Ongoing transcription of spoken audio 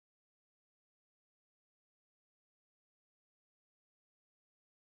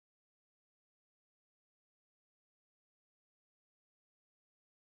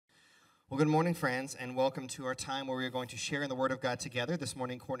Well, good morning, friends, and welcome to our time where we are going to share in the Word of God together. This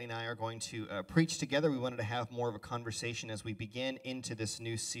morning, Courtney and I are going to preach together. We wanted to have more of a conversation as we begin into this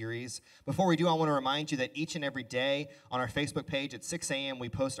new series. Before we do, I want to remind you that each and every day on our Facebook page at 6 a.m., we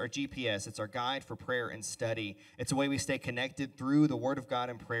post our GPS. It's our guide for prayer and study. It's a way we stay connected through the Word of God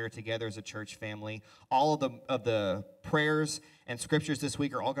and prayer together as a church family. All of the prayers and scriptures this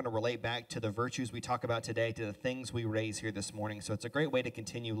week are all going to relate back to the virtues we talk about today, to the things we raise here this morning. So it's a great way to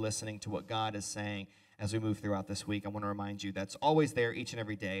continue listening to what God is saying as we move throughout this week. I want to remind you that's always there each and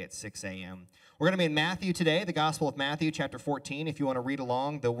every day at 6 a.m. We're going to be in Matthew today, the Gospel of Matthew, chapter 14. If you want to read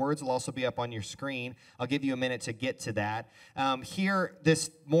along, the words will also be up on your screen. I'll give you a minute to get to that. Here this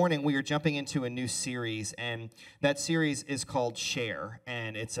morning, we are jumping into a new series, and that series is called Share,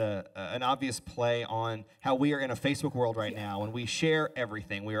 and it's an obvious play on how we are in a Facebook world right now, and we share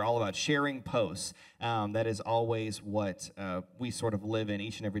everything. We are all about sharing posts. That is always what we sort of live in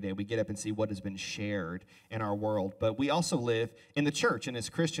each and every day. We get up and see what has been shared in our world, but we also live in the church, and as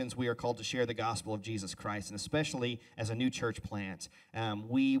Christians, we are called to share the gospel of Jesus Christ, and especially as a new church plant.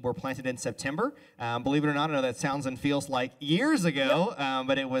 We were planted in September. Believe it or not, I know that sounds and feels like years ago,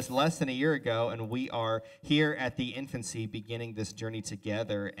 but it was less than a year ago, and we are here at the infancy beginning this journey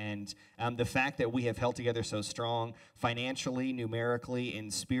together, and the fact that we have held together so strong financially, numerically, in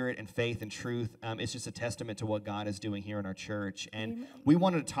spirit and faith and truth is just a testament to what God is doing here in our church. And Amen. we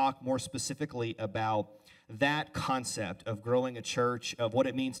wanted to talk more specifically about that concept of growing a church, of what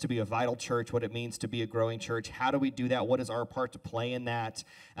it means to be a vital church, what it means to be a growing church. How do we do that? What is our part to play in that?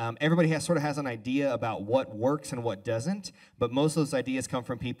 Everybody has an idea about what works and what doesn't, but most of those ideas come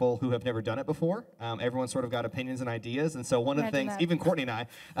from people who have never done it before. Everyone's sort of got opinions and ideas, and so one of the things, even Courtney and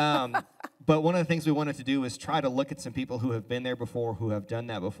I, but one of the things we wanted to do is try to look at some people who have been there before, who have done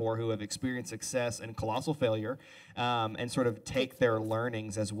that before, who have experienced success and colossal failure, and sort of take their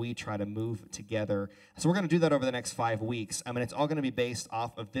learnings as we try to move together. So we're going to do that over the next 5 weeks. It's all going to be based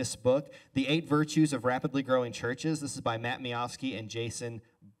off of this book, The 8 Virtues of Rapidly Growing Churches. This is by Matt Miofsky and Jason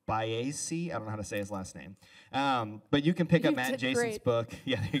Baesi. I don't know how to say his last name. But you can pick up Matt and Jason's book.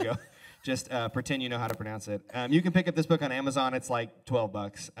 Yeah, there you go. Just pretend you know how to pronounce it. You can pick up this book on Amazon. It's like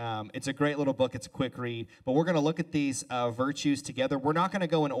 $12. It's a great little book. It's a quick read. But we're going to look at these virtues together. We're not going to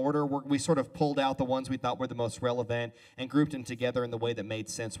go in order. We sort of pulled out the ones we thought were the most relevant and grouped them together in the way that made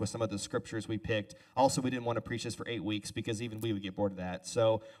sense with some of the scriptures we picked. Also, we didn't want to preach this for 8 weeks because even we would get bored of that.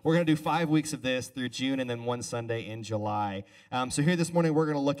 So we're going to do 5 weeks of this through June and then one Sunday in July. So here this morning, we're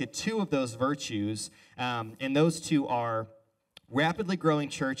going to look at 2 of those virtues. And those 2 are: rapidly growing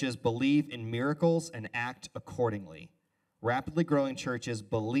churches believe in miracles and act accordingly. Rapidly growing churches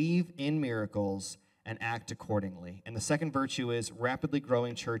believe in miracles and act accordingly. And the second virtue is rapidly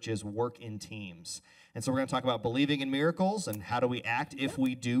growing churches work in teams. And so we're going to talk about believing in miracles and how do we act if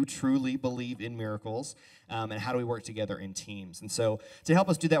we do truly believe in miracles, and how do we work together in teams. And so to help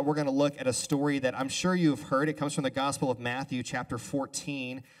us do that, we're going to look at a story that I'm sure you've heard. It comes from the Gospel of Matthew, chapter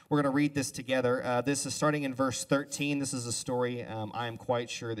 14. We're going to read this together. This is starting in verse 13. This is a story I am quite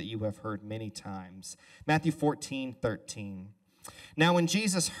sure that you have heard many times. Matthew 14:13. Now when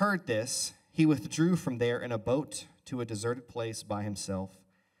Jesus heard this, he withdrew from there in a boat to a deserted place by himself.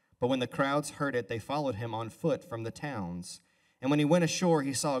 But when the crowds heard it, they followed him on foot from the towns. And when he went ashore,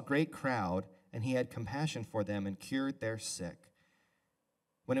 he saw a great crowd, and he had compassion for them and cured their sick.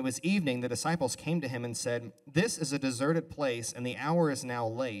 When it was evening, the disciples came to him and said, "This is a deserted place, and the hour is now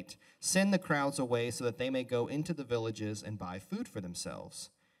late. Send the crowds away so that they may go into the villages and buy food for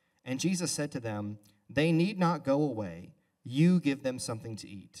themselves." And Jesus said to them, "They need not go away. You give them something to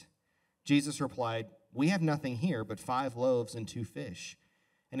eat." Jesus replied, "We have nothing here but 5 loaves and 2 fish.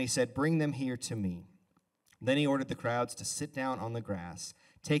 And he said, "Bring them here to me." Then he ordered the crowds to sit down on the grass.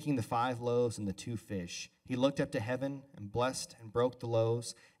 Taking the 5 loaves and the 2 fish, he looked up to heaven and blessed and broke the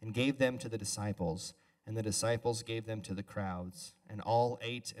loaves and gave them to the disciples. And the disciples gave them to the crowds. And all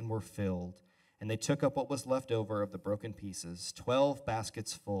ate and were filled. And they took up what was left over of the broken pieces, 12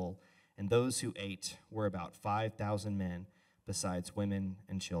 baskets full. And those who ate were about 5,000 men, besides women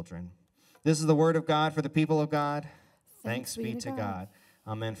and children. This is the word of God for the people of God. Thanks be to God.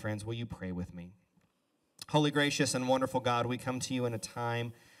 Amen, friends. Will you pray with me? Holy, gracious, and wonderful God, we come to you in a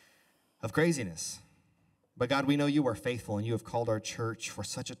time of craziness. But God, we know you are faithful, and you have called our church for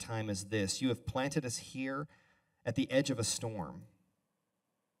such a time as this. You have planted us here at the edge of a storm.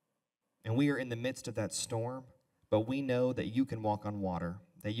 And we are in the midst of that storm, but we know that you can walk on water,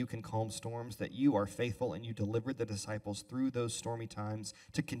 that you can calm storms, that you are faithful and you delivered the disciples through those stormy times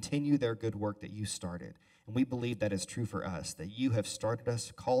to continue their good work that you started. And we believe that is true for us, that you have started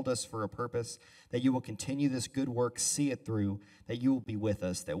us, called us for a purpose, that you will continue this good work, see it through, that you will be with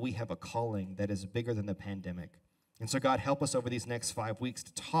us, that we have a calling that is bigger than the pandemic. And so, God, help us over these next 5 weeks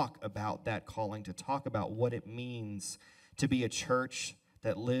to talk about that calling, to talk about what it means to be a church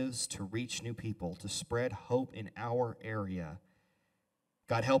that lives to reach new people, to spread hope in our area.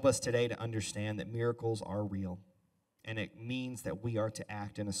 God, help us today to understand that miracles are real, and it means that we are to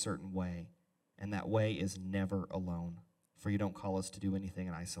act in a certain way, and that way is never alone, for you don't call us to do anything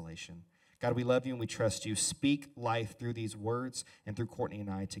in isolation. God, we love you and we trust you. Speak life through these words and through Courtney and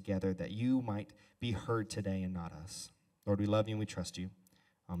I together, that you might be heard today and not us. Lord, we love you and we trust you.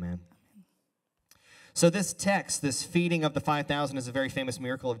 Amen. So this text, this feeding of the 5,000, is a very famous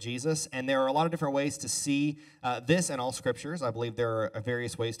miracle of Jesus, and there are a lot of different ways to see this in all scriptures. I believe there are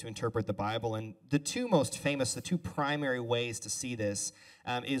various ways to interpret the Bible, and the two most famous, the two primary ways to see this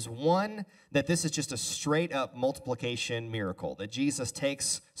is one, that this is just a straight-up multiplication miracle, that Jesus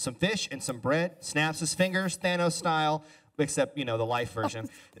takes some fish and some bread, snaps his fingers, Thanos style, except, the life version,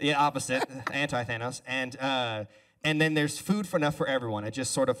 the opposite, anti-Thanos, and then there's food enough for everyone. It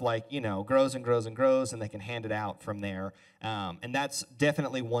just sort of grows and grows and grows, and they can hand it out from there. And that's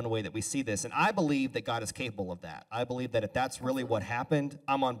definitely one way that we see this. And I believe that God is capable of that. I believe that if that's really what happened,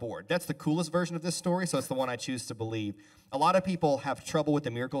 I'm on board. That's the coolest version of this story, so it's the one I choose to believe. A lot of people have trouble with the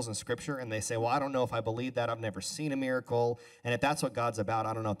miracles in Scripture, and they say, well, I don't know if I believe that. I've never seen a miracle. And if that's what God's about,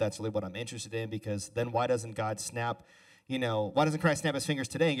 I don't know if that's really what I'm interested in, because then why doesn't God why doesn't Christ snap his fingers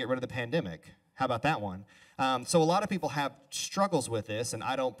today and get rid of the pandemic? How about that one? So a lot of people have struggles with this, and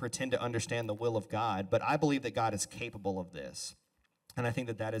I don't pretend to understand the will of God, but I believe that God is capable of this. And I think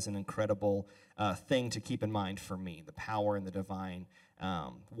that that is an incredible thing to keep in mind for me, the power and the divine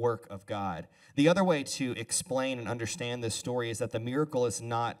work of God. The other way to explain and understand this story is that the miracle is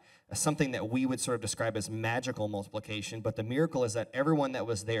not something that we would sort of describe as magical multiplication, but the miracle is that everyone that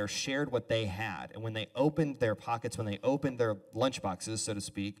was there shared what they had. And when they opened their pockets, when they opened their lunch boxes, so to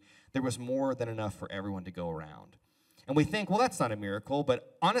speak, there was more than enough for everyone to go around. And we think, well, that's not a miracle,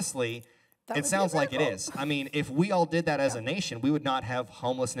 but honestly, it sounds like it is. I mean, if we all did that as a nation, we would not have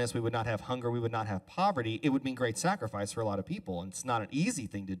homelessness, we would not have hunger, we would not have poverty. It would mean great sacrifice for a lot of people, and it's not an easy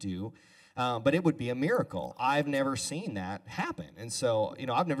thing to do, but it would be a miracle. I've never seen that happen, and so,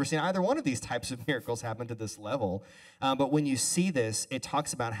 I've never seen either one of these types of miracles happen to this level, but when you see this, it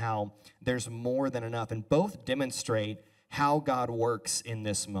talks about how there's more than enough, and both demonstrate how God works in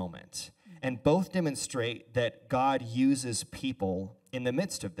this moment. And both demonstrate that God uses people in the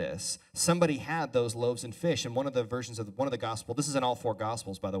midst of this. Somebody had those loaves and fish, and one of the versions of one of the gospel, this is in all four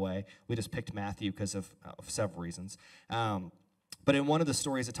gospels, by the way. We just picked Matthew because of several reasons. But in one of the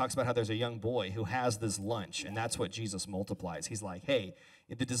stories, it talks about how there's a young boy who has this lunch, and that's what Jesus multiplies. He's like, hey,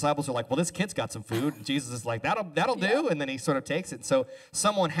 the disciples are like, well, this kid's got some food. And Jesus is like, that'll do. And then he sort of takes it. So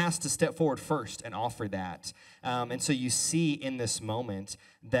someone has to step forward first and offer that. And so you see in this moment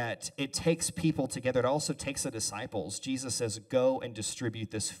that it takes people together. It also takes the disciples. Jesus says, go and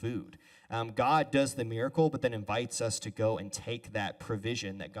distribute this food. God does the miracle, but then invites us to go and take that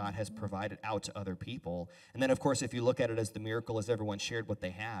provision that God has provided out to other people. And then, of course, if you look at it as the miracle as everyone shared what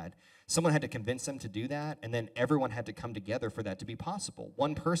they had, someone had to convince them to do that, and then everyone had to come together for that to be possible.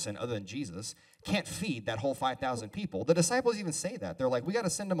 One person, other than Jesus, can't feed that whole 5,000 people. The disciples even say that. They're like, we got to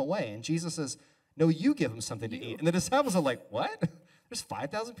send them away. And Jesus says, no, you give them something to eat. And the disciples are like, what? There's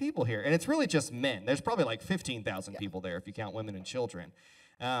 5,000 people here. And it's really just men. There's probably like 15,000 people there if you count women and children.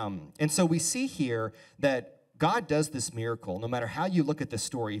 And so we see here that God does this miracle. No matter how you look at this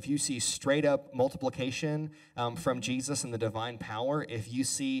story, if you see straight up multiplication from Jesus and the divine power, if you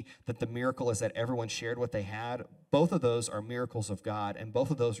see that the miracle is that everyone shared what they had, both of those are miracles of God, and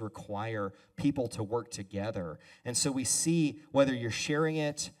both of those require people to work together. And so we see whether you're sharing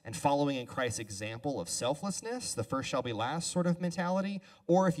it and following in Christ's example of selflessness, the first shall be last sort of mentality,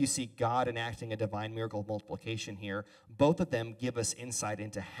 or if you see God enacting a divine miracle of multiplication here, both of them give us insight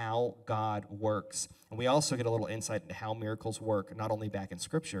into how God works. And we also get a little insight into how miracles work, not only back in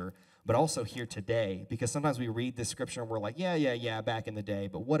Scripture, but also here today, because sometimes we read this Scripture and we're like, yeah, back in the day,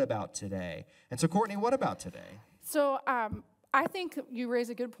 but what about today? And so, Courtney, what about today? So I think you raise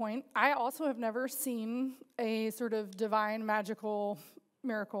a good point. I also have never seen a sort of divine magical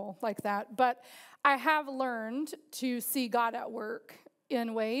miracle like that, but I have learned to see God at work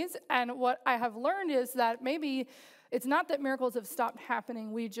in ways, and what I have learned is that maybe it's not that miracles have stopped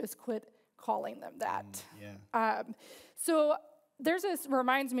happening, we just quit calling them that. Yeah. So There's this,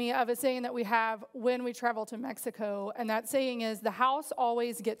 reminds me of a saying that we have when we travel to Mexico, and that saying is, the house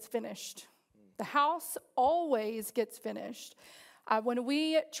always gets finished. The house always gets finished. When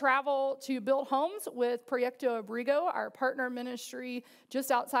we travel to build homes with Proyecto Abrigo, our partner ministry just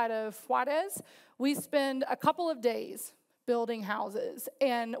outside of Juarez, we spend a couple of days building houses.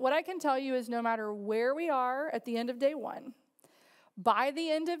 And what I can tell you is no matter where we are at the end of day 1, by the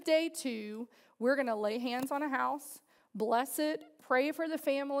end of day 2, we're going to lay hands on a house, bless it, pray for the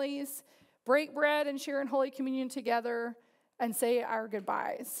families, break bread and share in Holy Communion together, and say our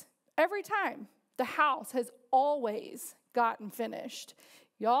goodbyes. Every time, the house has always gotten finished.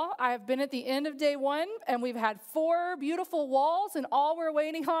 Y'all, I have been at the end of day 1, and we've had 4 beautiful walls, and all we're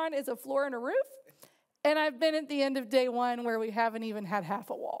waiting on is a floor and a roof. And I've been at the end of day 1 where we haven't even had half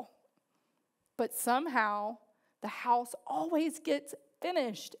a wall. But somehow, the house always gets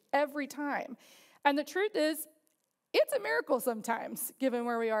finished every time. And the truth is, it's a miracle sometimes, given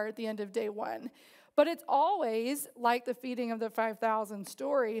where we are at the end of day 1. But it's always, like the feeding of the 5,000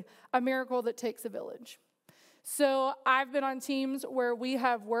 story, a miracle that takes a village. So I've been on teams where we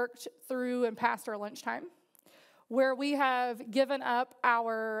have worked through and past our lunchtime, where we have given up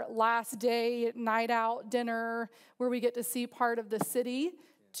our last day night out dinner, where we get to see part of the city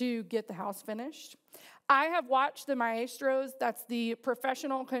to get the house finished. I have watched the maestros, that's the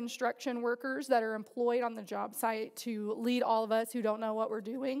professional construction workers that are employed on the job site to lead all of us who don't know what we're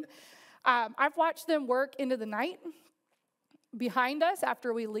doing. I've watched them work into the night behind us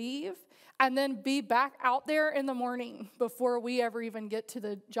after we leave, and then be back out there in the morning before we ever even get to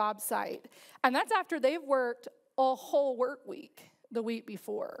the job site. And that's after they've worked a whole work week the week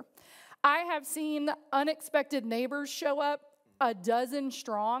before. I have seen unexpected neighbors show up, a dozen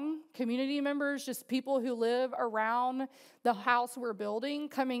strong, community members, just people who live around the house we're building,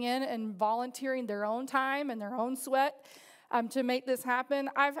 coming in and volunteering their own time and their own sweat to make this happen.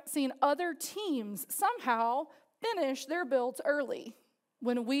 I've seen other teams somehow finish their builds early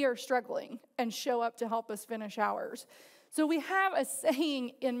when we are struggling and show up to help us finish ours. So we have a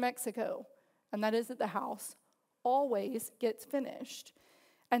saying in Mexico, and that is that the house always gets finished.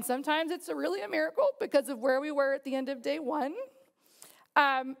 And sometimes it's really a miracle because of where we were at the end of day 1.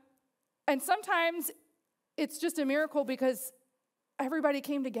 And sometimes it's just a miracle because everybody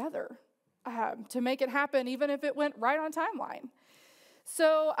came together to make it happen, even if it went right on timeline.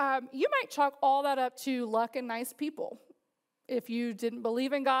 So you might chalk all that up to luck and nice people if you didn't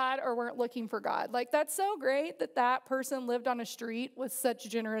believe in God or weren't looking for God. Like, that's so great that that person lived on a street with such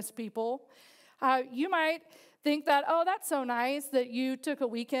generous people. You might think that, oh, that's so nice that you took a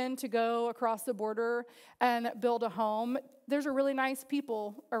weekend to go across the border and build a home. There's a really nice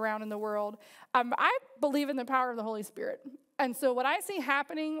people around in the world. I believe in the power of the Holy Spirit. And so what I see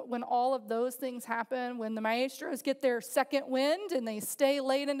happening when all of those things happen, when the maestros get their second wind and they stay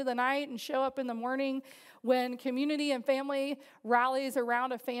late into the night and show up in the morning, when community and family rallies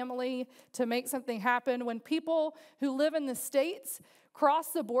around a family to make something happen, when people who live in the States cross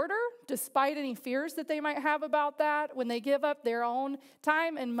the border, despite any fears that they might have about that, when they give up their own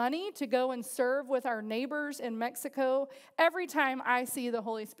time and money to go and serve with our neighbors in Mexico, every time I see the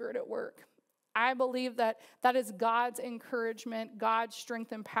Holy Spirit at work, I believe that that is God's encouragement, God's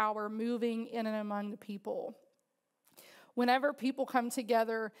strength and power moving in and among the people. Whenever people come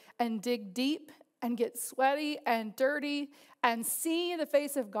together and dig deep and get sweaty and dirty and see the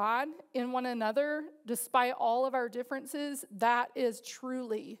face of God in one another, despite all of our differences, that is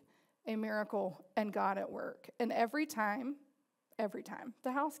truly a miracle and God at work. And every time,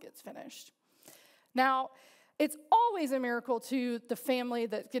 the house gets finished. Now, it's always a miracle to the family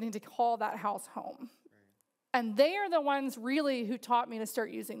that's getting to call that house home. And they are the ones really who taught me to start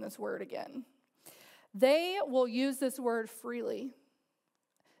using this word again. They will use this word freely.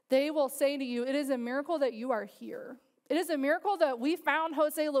 They will say to you, it is a miracle that you are here. It is a miracle that we found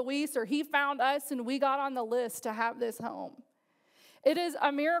Jose Luis or he found us and we got on the list to have this home. It is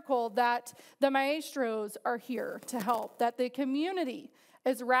a miracle that the maestros are here to help, that the community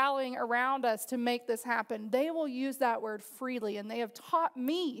is rallying around us to make this happen. They will use that word freely, and they have taught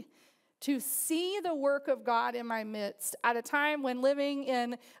me to see the work of God in my midst at a time when living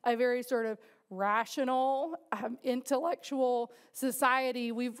in a very sort of rational, intellectual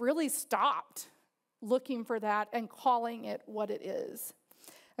society, we've really stopped looking for that and calling it what it is.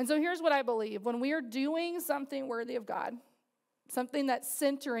 And so here's what I believe. When we are doing something worthy of God, something that's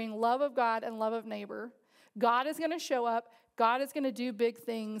centering love of God and love of neighbor, God is going to show up, God is going to do big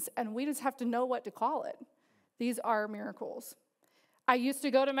things, and we just have to know what to call it. These are miracles. I used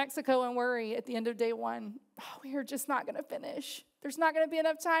to go to Mexico and worry at the end of day 1, we are just not going to finish. There's not going to be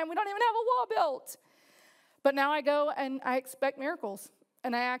enough time. We don't even have a wall built. But now I go and I expect miracles,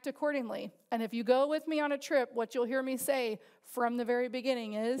 and I act accordingly. And if you go with me on a trip, what you'll hear me say from the very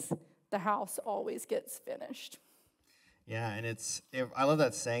beginning is, the house always gets finished. Yeah, and I love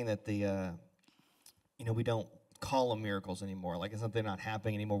that saying that we don't call them miracles anymore. Like, it's not they're not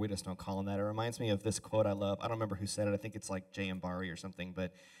happening anymore. We just don't call them that. It reminds me of this quote I love. I don't remember who said it. I think it's like J.M. Barrie or something.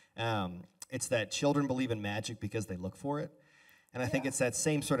 But it's that children believe in magic because they look for it. And I think it's that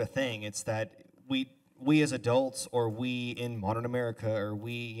same sort of thing. It's that we as adults, or we in modern America, or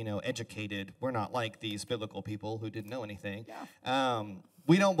we, educated, we're not like these biblical people who didn't know anything. Yeah.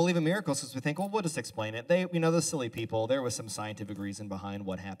 We don't believe in miracles because we think, well, we'll just explain it. Those silly people, there was some scientific reason behind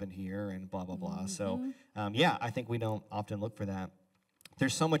what happened here and blah, blah, blah. So, I think we don't often look for that.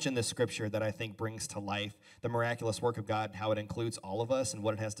 There's so much in this scripture that I think brings to life the miraculous work of God, how it includes all of us and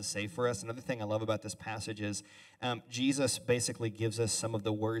what it has to say for us. Another thing I love about this passage is Jesus basically gives us some of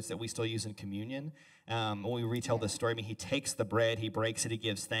the words that we still use in communion. When we retell this story, he takes the bread, he breaks it, he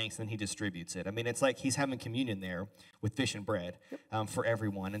gives thanks, and then he distributes it. It's like he's having communion there with fish and bread for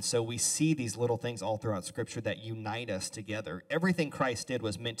everyone. And so we see these little things all throughout Scripture that unite us together. Everything Christ did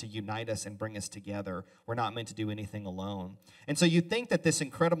was meant to unite us and bring us together. We're not meant to do anything alone. And so you think that this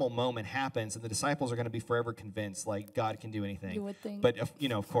incredible moment happens and the disciples are going to be forever convinced, like, God can do anything. You would think. But,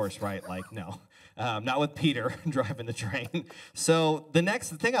 of course, right? Like, no. Not with Peter driving the train. So the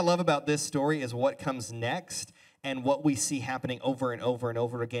thing I love about this story is what comes next and what we see happening over and over and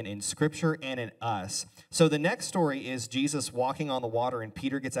over again in Scripture and in us. So the next story is Jesus walking on the water, and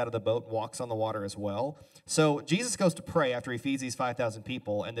Peter gets out of the boat and walks on the water as well. So Jesus goes to pray after he feeds these 5,000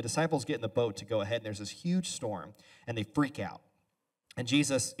 people, and the disciples get in the boat to go ahead, and there's this huge storm, and they freak out. And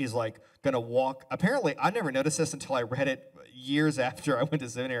Jesus is like going to walk. Apparently, I never noticed this until I read it years after I went to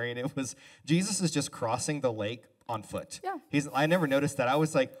seminary, and it was Jesus is just crossing the lake on foot. Yeah. I never noticed that. I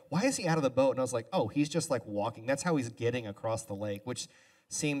was like, why is he out of the boat? And I was like, oh, he's just like walking. That's how he's getting across the lake, which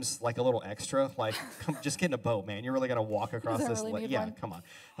seems like a little extra. Like, just get in a boat, man. You're really going to walk across this lake? Yeah, come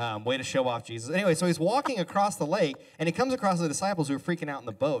on. Way to show off, Jesus. Anyway, so he's walking across the lake, and he comes across the disciples who are freaking out in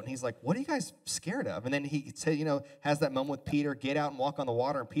the boat, and he's like, what are you guys scared of? And then he has that moment with Peter, get out and walk on the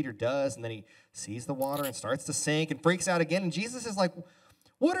water, and Peter does, and then he sees the water and starts to sink and freaks out again, and Jesus is like,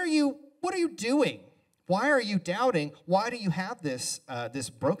 what are you doing? Why are you doubting? Why do you have this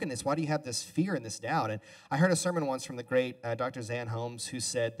brokenness? Why do you have this fear and this doubt? And I heard a sermon once from the great Dr. Zan Holmes, who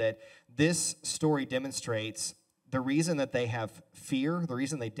said that this story demonstrates the reason that they have fear, the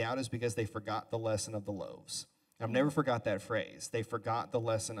reason they doubt, is because they forgot the lesson of the loaves. I've never forgot that phrase. They forgot the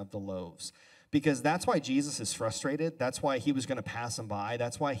lesson of the loaves. Because that's why Jesus is frustrated. That's why he was going to pass them by.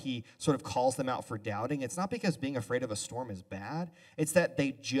 That's why he sort of calls them out for doubting. It's not because being afraid of a storm is bad. It's that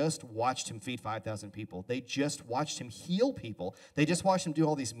they just watched him feed 5,000 people. They just watched him heal people. They just watched him do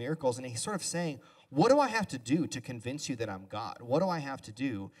all these miracles. And he's sort of saying, what do I have to do to convince you that I'm God? What do I have to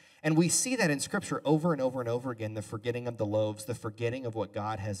do? And we see that in Scripture over and over and over again, the forgetting of the loaves, the forgetting of what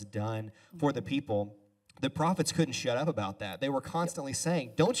God has done for the people. The prophets couldn't shut up about that. They were constantly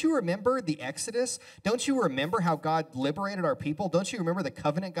saying, don't you remember the Exodus? Don't you remember how God liberated our people? Don't you remember the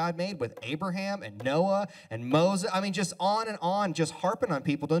covenant God made with Abraham and Noah and Moses? Just on and on, just harping on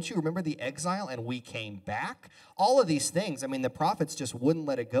people. Don't you remember the exile and we came back? All of these things, the prophets just wouldn't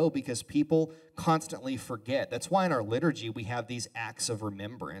let it go because people constantly forget. That's why in our liturgy we have these acts of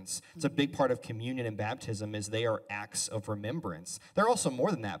remembrance. It's a big part of communion and baptism is they are acts of remembrance. They're also more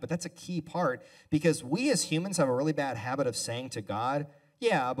than that, but that's a key part because we as humans have a really bad habit of saying to God,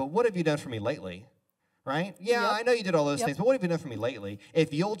 yeah, but what have you done for me lately? Right? Yeah, I know you did all those things, but what have you done for me lately?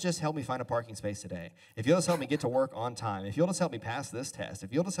 If you'll just help me find a parking space today, if you'll just help me get to work on time, if you'll just help me pass this test,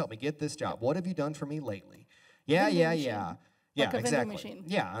 if you'll just help me get this job, what have you done for me lately? Yeah. Like exactly.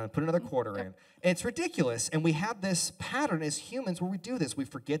 Yeah, put another quarter in. And it's ridiculous. And we have this pattern as humans where we do this. We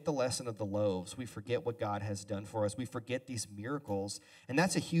forget the lesson of the loaves. We forget what God has done for us. We forget these miracles. And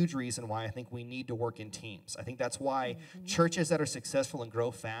that's a huge reason why I think we need to work in teams. I think that's why churches that are successful and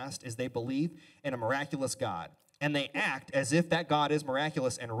grow fast is they believe in a miraculous God. And they act as if that God is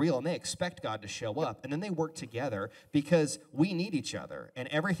miraculous and real, and they expect God to show up. And then they work together because we need each other. And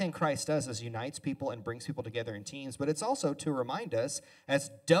everything Christ does is unites people and brings people together in teams. But it's also to remind us, as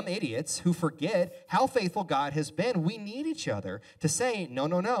dumb idiots who forget how faithful God has been, we need each other to say,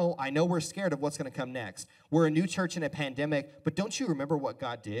 no, I know we're scared of what's going to come next. We're a new church in a pandemic, but don't you remember what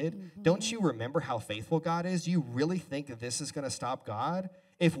God did? Don't you remember how faithful God is? You really think that this is going to stop God?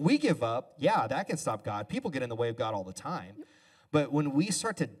 If we give up, yeah, that can stop God. People get in the way of God all the time. But when we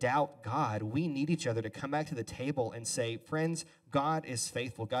start to doubt God, we need each other to come back to the table and say, friends, God is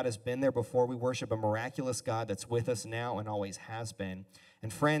faithful. God has been there before. We worship a miraculous God that's with us now and always has been.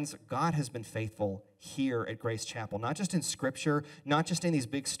 And friends, God has been faithful here at Grace Chapel, not just in Scripture, not just in these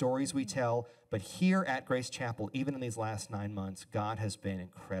big stories we tell, but here at Grace Chapel, even in these last 9 months, God has been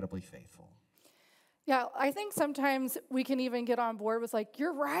incredibly faithful. Yeah, I think sometimes we can even get on board with like,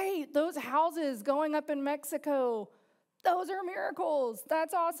 you're right, those houses going up in Mexico, those are miracles.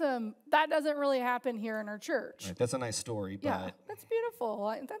 That's awesome. That doesn't really happen here in our church. Right, that's a nice story, but yeah, that's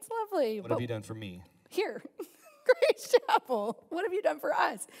beautiful. That's lovely. What have you done for me? Here, Grace Chapel, what have you done for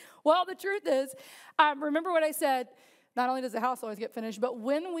us? Well, the truth is, remember what I said, not only does the house always get finished, but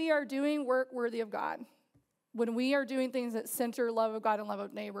when we are doing work worthy of God, when we are doing things that center love of God and love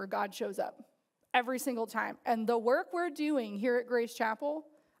of neighbor, God shows up every single time. And the work we're doing here at Grace Chapel,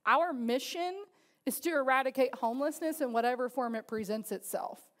 our mission is to eradicate homelessness in whatever form it presents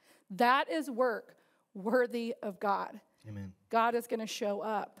itself. That is work worthy of God. Amen. God is going to show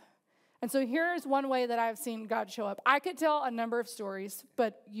up. And so here's one way that I've seen God show up. I could tell a number of stories,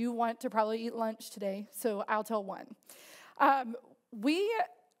 but you want to probably eat lunch today, so I'll tell one. We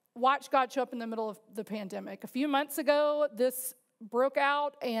watched God show up in the middle of the pandemic. A few months ago, this broke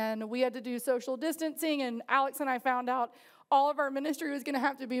out, and we had to do social distancing, and Alex and I found out all of our ministry was going to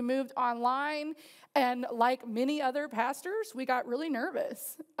have to be moved online. And like many other pastors, we got really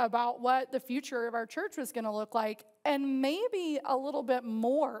nervous about what the future of our church was going to look like, and maybe a little bit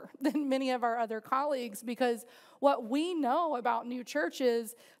more than many of our other colleagues, because what we know about new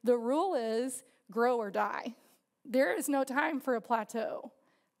churches, the rule is grow or die. There is no time for a plateau,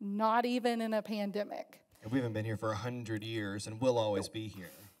 not even in a pandemic. And we haven't been here for 100 years, and we'll always be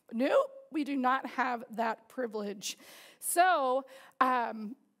here. Nope, we do not have that privilege. So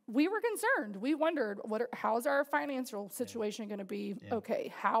we were concerned. We wondered, how's our financial situation going to be? Yeah.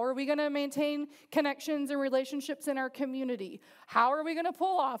 Okay, how are we going to maintain connections and relationships in our community? How are we going to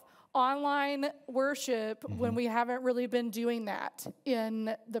pull off online worship when we haven't really been doing that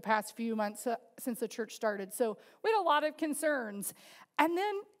in the past few months since the church started? So we had a lot of concerns. And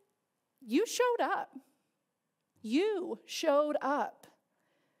then you showed up. You showed up.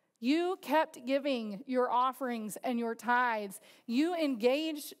 You kept giving your offerings and your tithes. You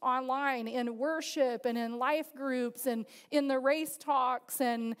engaged online in worship and in life groups and in the race talks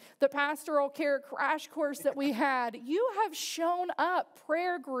and the pastoral care crash course that we had. You have shown up.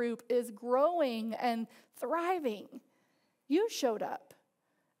 Prayer group is growing and thriving. You showed up.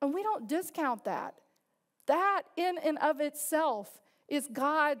 And we don't discount that. That in and of itself is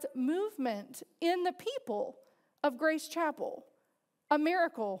God's movement in the people of Grace Chapel. A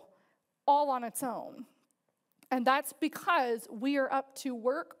miracle all on its own. And that's because we are up to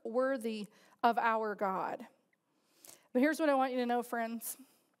work worthy of our God. But here's what I want you to know, friends.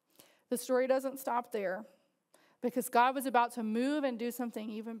 The story doesn't stop there, because God was about to move and do something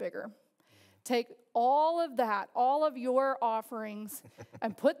even bigger. Take all of that, all of your offerings,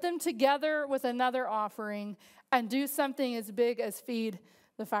 and put them together with another offering and do something as big as feed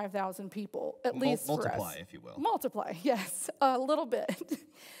the 5,000 people, at least for us. Multiply, if you will. Multiply, yes, a little bit.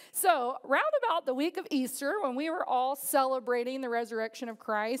 So, round about the week of Easter, when we were all celebrating the resurrection of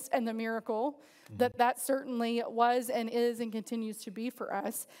Christ and the miracle that certainly was and is and continues to be for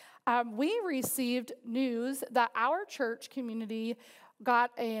us, we received news that our church community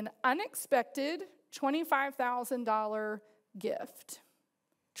got an unexpected $25,000 gift.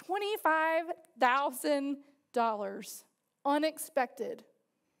 $25,000 unexpected,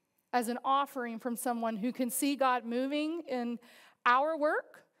 as an offering from someone who can see God moving in our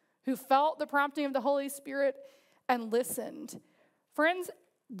work, who felt the prompting of the Holy Spirit and listened. Friends,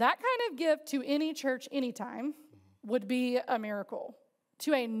 that kind of gift to any church anytime would be a miracle.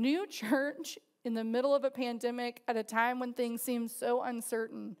 To a new church in the middle of a pandemic at a time when things seem so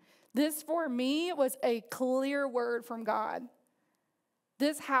uncertain, this for me was a clear word from God.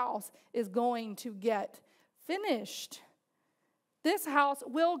 This house is going to get finished. This house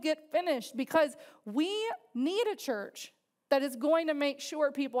will get finished because we need a church that is going to make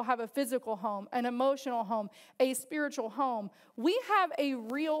sure people have a physical home, an emotional home, a spiritual home. We have a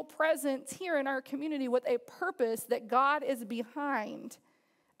real presence here in our community with a purpose that God is behind.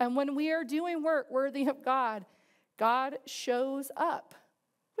 And when we are doing work worthy of God, God shows up.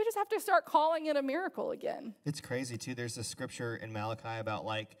 We just have to start calling it a miracle again. It's crazy too. There's a scripture in Malachi about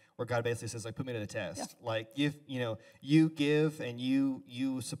like where God basically says like, put me to the test. Yeah. Like if you give and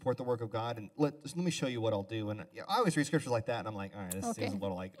you support the work of God, and let me show you what I'll do. And I always read scriptures like that, and I'm like, all right, this seems a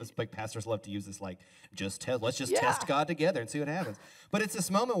little like this. Like pastors love to use this like let's just test God together and see what happens. But it's this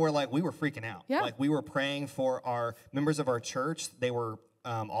moment where like we were freaking out. Yeah. Like we were praying for our members of our church. They were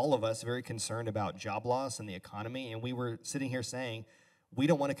all of us very concerned about job loss and the economy, and we were sitting here saying, we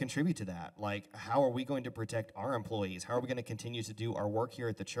don't want to contribute to that. Like, how are we going to protect our employees? How are we going to continue to do our work here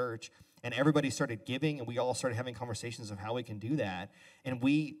at the church? And everybody started giving, and we all started having conversations of how we can do that. And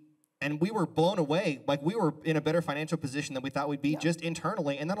we were blown away. Like, we were in a better financial position than we thought we'd be just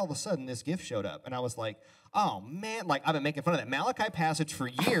internally. And then all of a sudden, this gift showed up. And I was like, oh, man. Like, I've been making fun of that Malachi passage for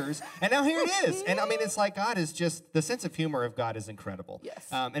years. And now here it is. And, I mean, it's like God is just, the sense of humor of God is incredible. Yes.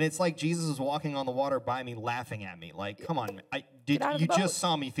 And it's like Jesus was walking on the water by me, laughing at me. Like, come on. You just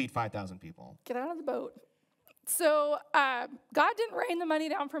saw me feed 5,000 people. Get out of the boat. So God didn't rain the money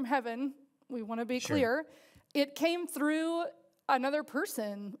down from heaven. We want to be clear. It came through another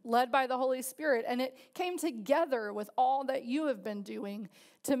person led by the Holy Spirit, and it came together with all that you have been doing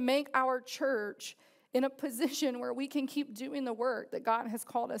to make our church in a position where we can keep doing the work that God has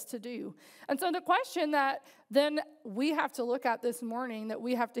called us to do. And so the question that then we have to look at this morning, that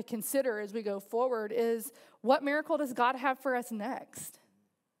we have to consider as we go forward, is what miracle does God have for us next?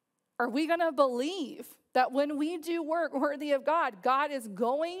 Are we going to believe that when we do work worthy of God, God is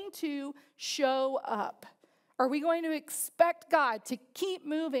going to show up? Are we going to expect God to keep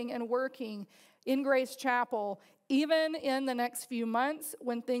moving and working in Grace Chapel, even in the next few months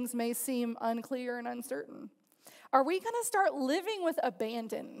when things may seem unclear and uncertain? Are we going to start living with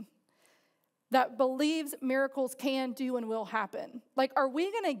abandon that believes miracles can do and will happen? Like, are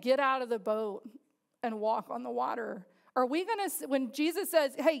we going to get out of the boat and walk on the water? Are we going to, when Jesus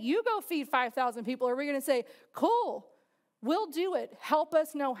says, hey, you go feed 5,000 people, are we going to say, cool, we'll do it, help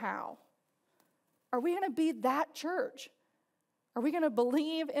us know how? Are we going to be that church? Are we going to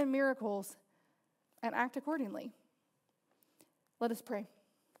believe in miracles and act accordingly? Let us pray.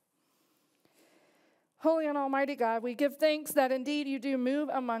 Holy and almighty God, we give thanks that indeed you do move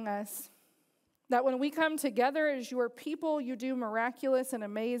among us, that when we come together as your people, you do miraculous and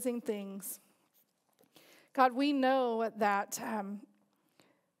amazing things. God, we know that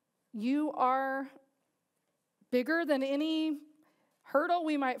you are bigger than any hurdle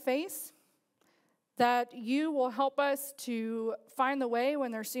we might face, that you will help us to find the way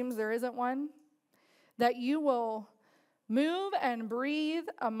when there seems there isn't one, that you will move and breathe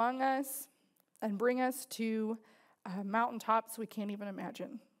among us and bring us to mountaintops we can't even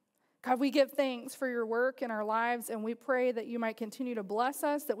imagine. God, we give thanks for your work in our lives, and we pray that you might continue to bless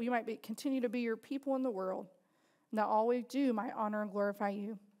us, that we might continue to be your people in the world, and that all we do might honor and glorify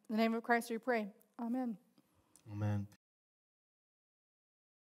you. In the name of Christ we pray. Amen. Amen.